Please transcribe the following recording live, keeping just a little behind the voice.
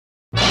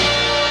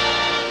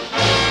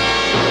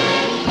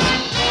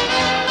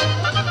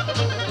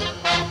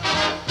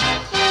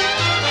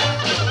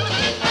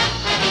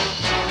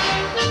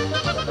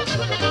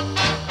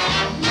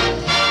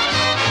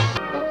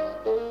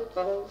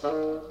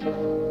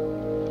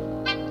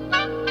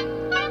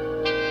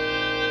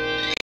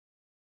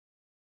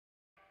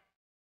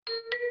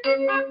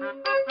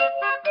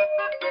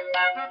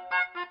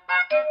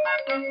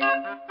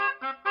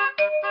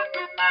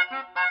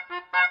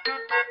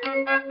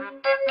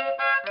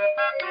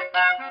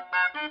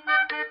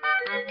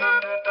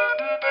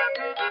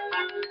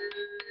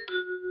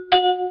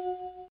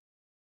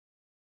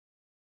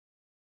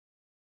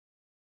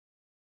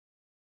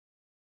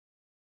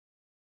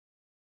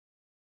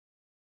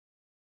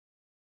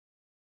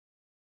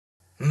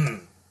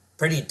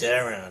Pretty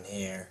dead around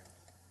here.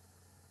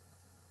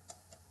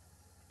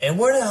 And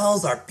where the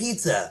hell's our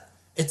pizza?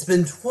 It's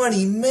been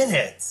 20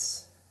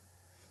 minutes.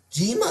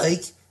 Gee,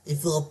 Mike,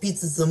 if you love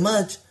pizza so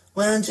much,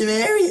 why don't you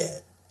marry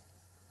it?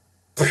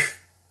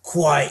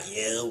 Quiet,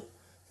 you.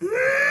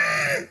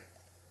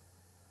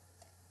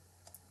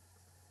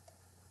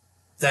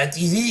 That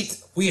is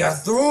it. We are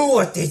through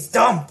with this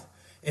dump.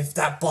 If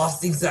that boss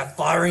thinks that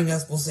firing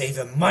us will save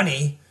him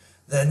money,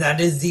 then that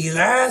is the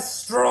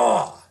last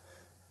straw.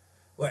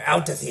 We're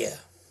out of here.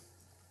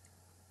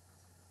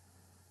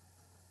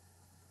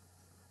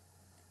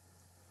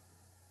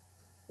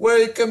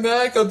 Wait, come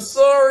back, I'm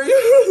sorry.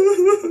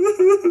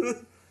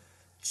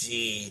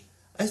 Gee,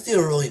 I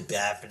feel really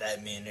bad for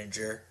that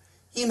manager.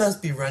 He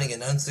must be running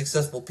an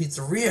unsuccessful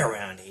pizzeria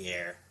around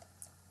here.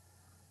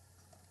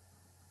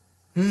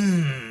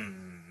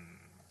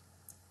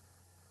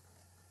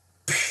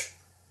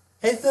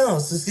 Hey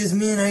fellas, this gives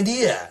me an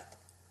idea.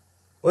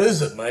 What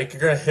is it, Mike?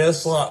 You're gonna hit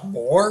us a lot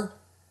more?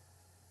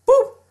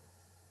 Boop!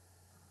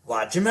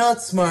 Watch your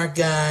mouth, smart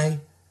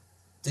guy.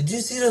 Did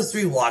you see those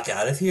three walk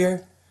out of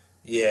here?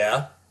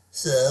 Yeah.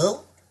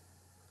 So,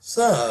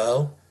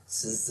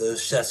 since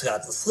those chefs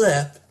got the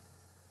slip,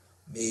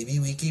 maybe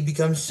we can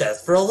become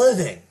chefs for a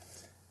living.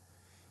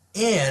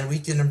 And we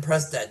can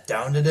impress that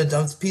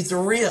down-to-the-dumps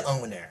pizzeria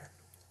owner.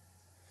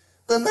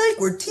 But Mike,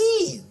 we're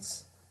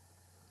teens.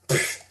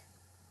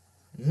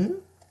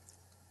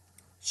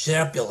 Shut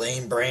up, you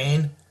lame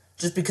brain.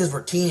 Just because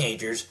we're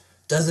teenagers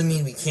doesn't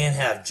mean we can't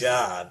have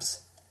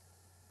jobs.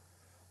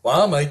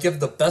 Wow, Mike, you have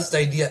the best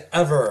idea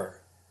ever.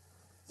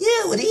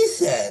 Yeah, what he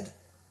said.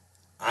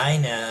 I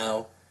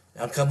know.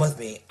 Now come with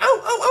me. Ow,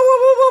 ow, ow,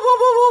 ow, ow,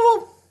 ow,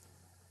 ow,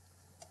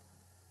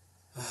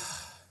 ow.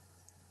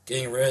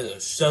 Getting rid of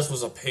those chefs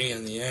was a pain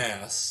in the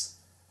ass.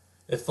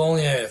 If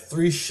only I had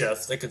 3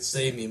 chefs that could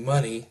save me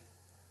money,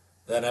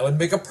 then I would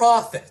make a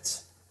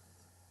profit.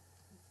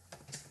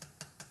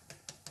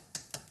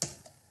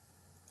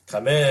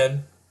 Come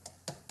in.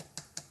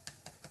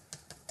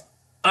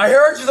 I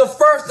heard you the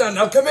first time,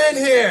 now come in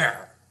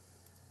here!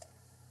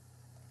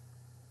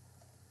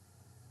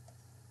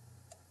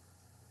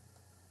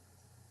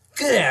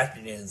 Good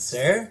afternoon,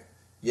 sir.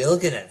 You're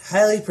looking at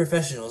highly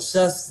professional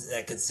chefs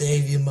that could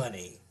save you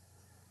money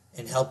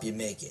and help you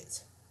make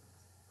it.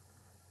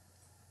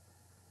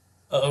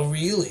 Oh,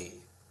 really?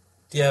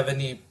 Do you have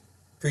any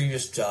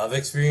previous job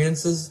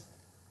experiences?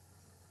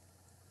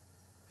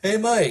 Hey,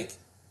 Mike,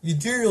 you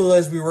do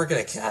realize we work at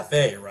a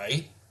cafe,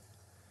 right?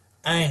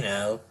 I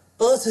know,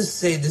 but let's just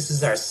say this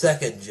is our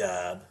second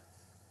job.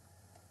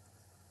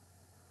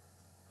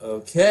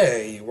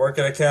 Okay, you work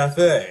at a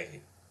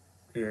cafe.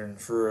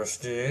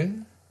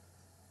 Interesting.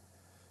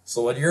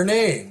 So what are your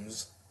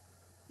names?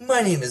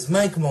 My name is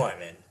Mike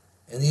Mormon,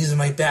 and these are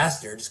my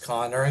bastards,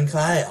 Connor and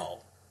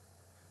Kyle.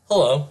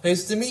 Hello,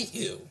 nice to meet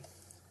you.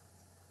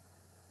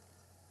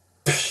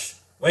 Psh,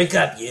 wake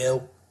up,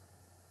 you.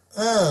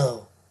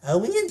 Oh, are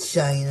we in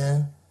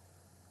China?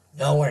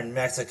 No, we're in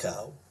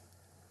Mexico.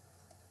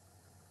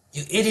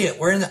 You idiot,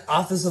 we're in the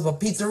office of a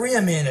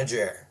pizzeria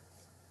manager.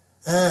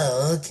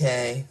 Oh,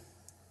 okay.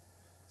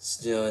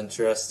 Still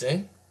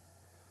interesting.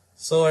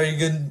 So are you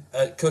good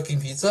at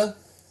cooking pizza?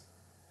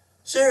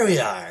 Sure we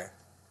are.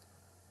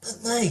 But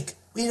Mike,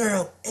 we don't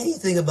know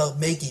anything about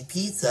making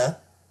pizza.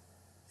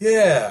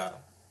 Yeah.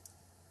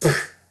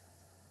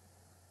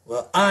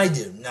 Well, I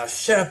do. Now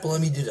shut up and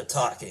let me do the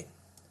talking.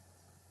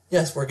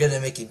 Yes, we're good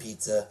at making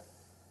pizza.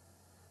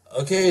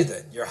 Okay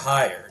then, you're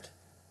hired.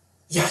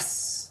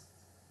 Yes!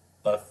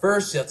 But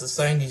first you have to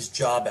sign these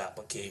job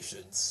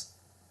applications.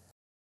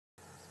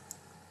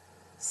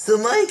 So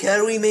Mike, how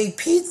do we make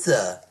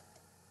pizza?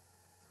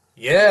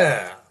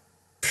 Yeah.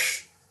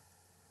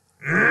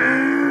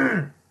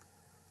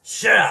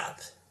 Shut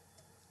up.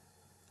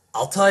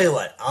 I'll tell you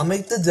what, I'll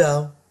make the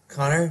dough.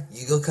 Connor,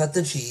 you go cut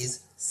the cheese.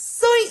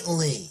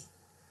 Certainly.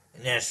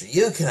 And as for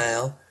you,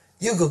 Kyle,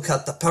 you go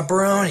cut the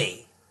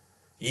pepperoni.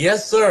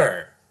 Yes,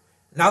 sir.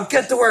 Now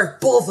get to work,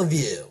 both of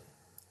you.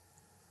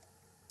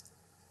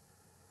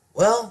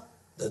 Well,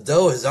 the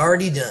dough is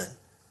already done.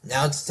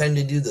 Now it's time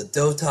to do the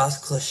dough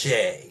toss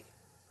cliche.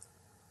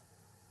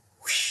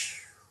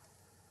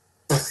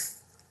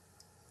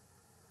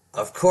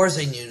 Of course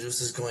I knew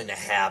this was going to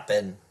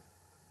happen.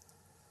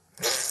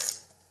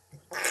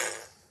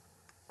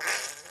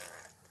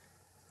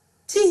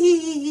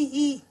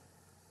 Tee.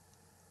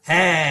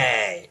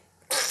 Hey.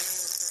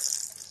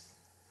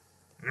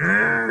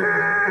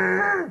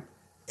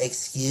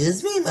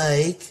 Excuse me,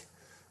 Mike.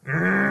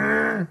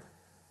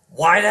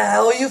 Why the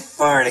hell are you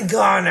farting,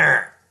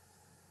 Connor?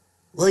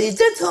 Well, you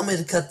did tell me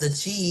to cut the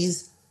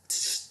cheese.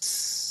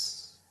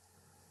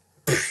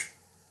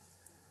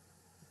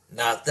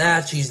 Not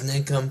that cheese,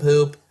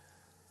 nincompoop.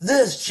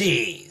 This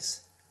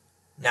cheese.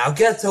 Now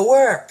get to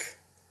work.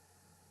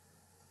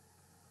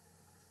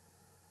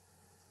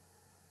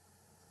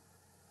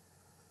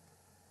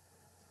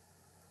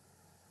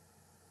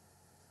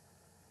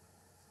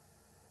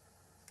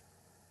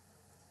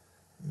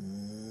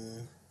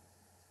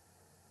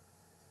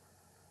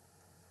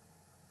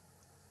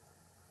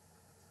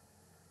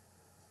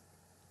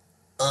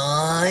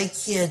 I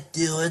can't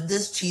do it.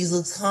 This cheese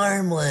looks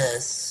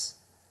harmless.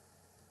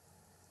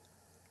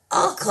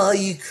 I'll call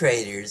you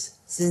Craters,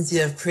 since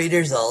you have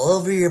craters all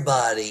over your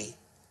body.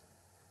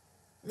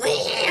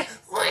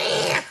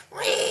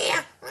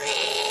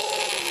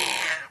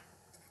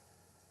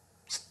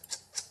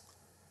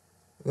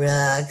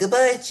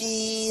 Rock-a-bye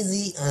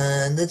cheesy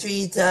on the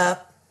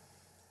treetop.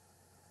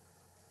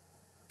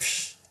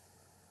 Psh,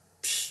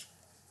 psh,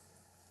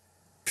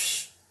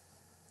 psh,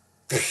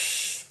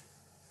 psh.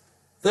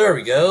 There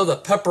we go, the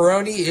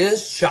pepperoni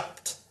is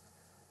chopped.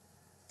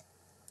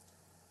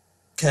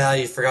 Cal,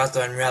 you forgot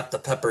to unwrap the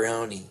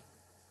pepperoni.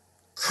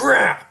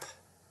 Crap!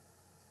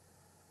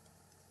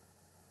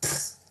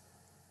 Pfft.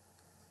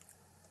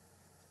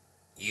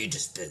 You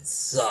just been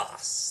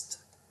sauced.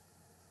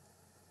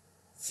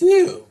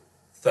 Phew.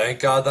 Thank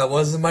God that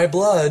wasn't my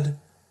blood.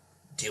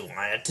 Do you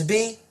want it to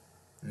be?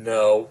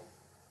 No.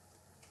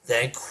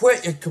 Then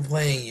quit your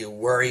complaining, you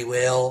worry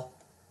whale.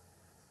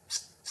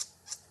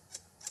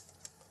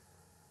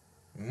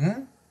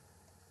 Hmm?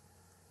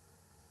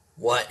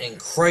 What in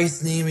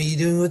Christ's name are you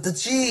doing with the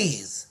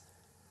cheese?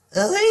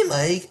 Oh, hey,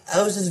 Mike.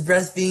 I was just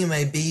breastfeeding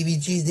my baby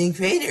cheese named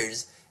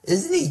Craters.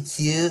 Isn't he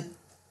cute?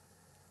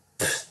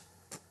 Pfft.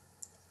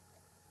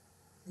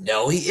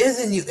 No, he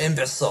isn't, you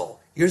imbecile.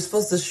 You're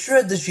supposed to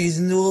shred the cheese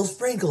into little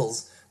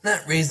sprinkles,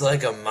 not raise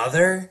like a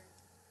mother.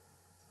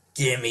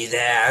 Give me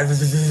that.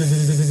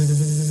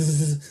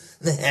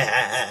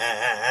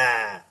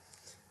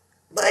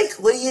 Mike,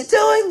 what are you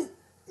doing?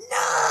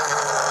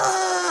 No!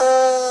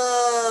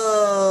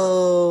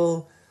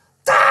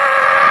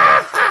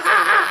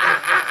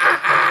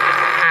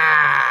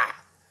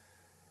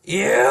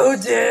 You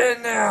did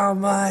it now,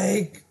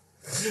 Mike.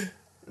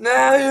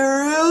 Now you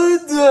really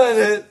done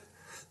it.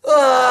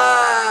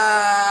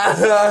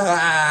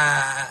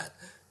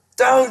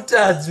 Don't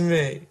touch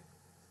me.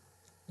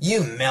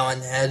 You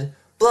melonhead.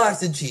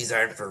 Blocks of cheese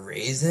aren't for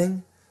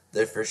raising.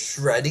 They're for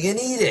shredding and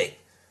eating.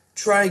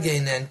 Try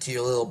getting that into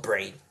your little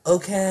brain,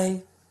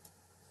 okay?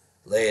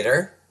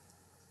 Later.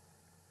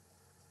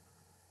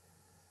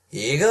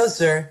 Here you go,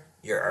 sir.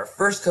 You're our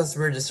first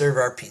customer to serve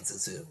our pizza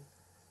to.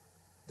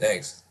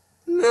 Thanks.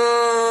 No!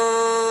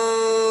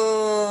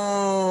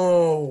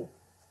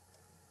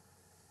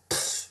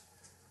 Pfft.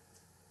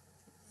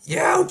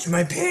 Ouch,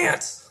 my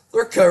pants!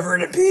 They're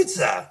covered in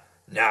pizza!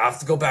 Now I have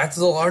to go back to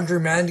the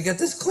laundromat to get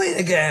this clean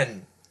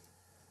again.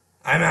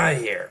 I'm out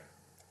of here.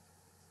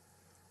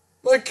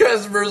 My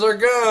customers are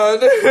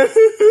gone.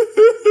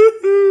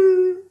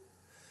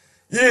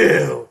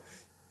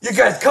 You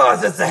guys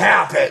caused this to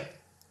happen.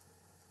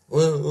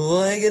 What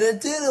are you gonna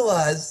do to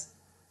us?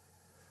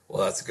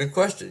 Well, that's a good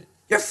question.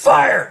 You're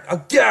fired!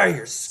 I'll get out of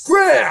here!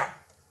 Scram!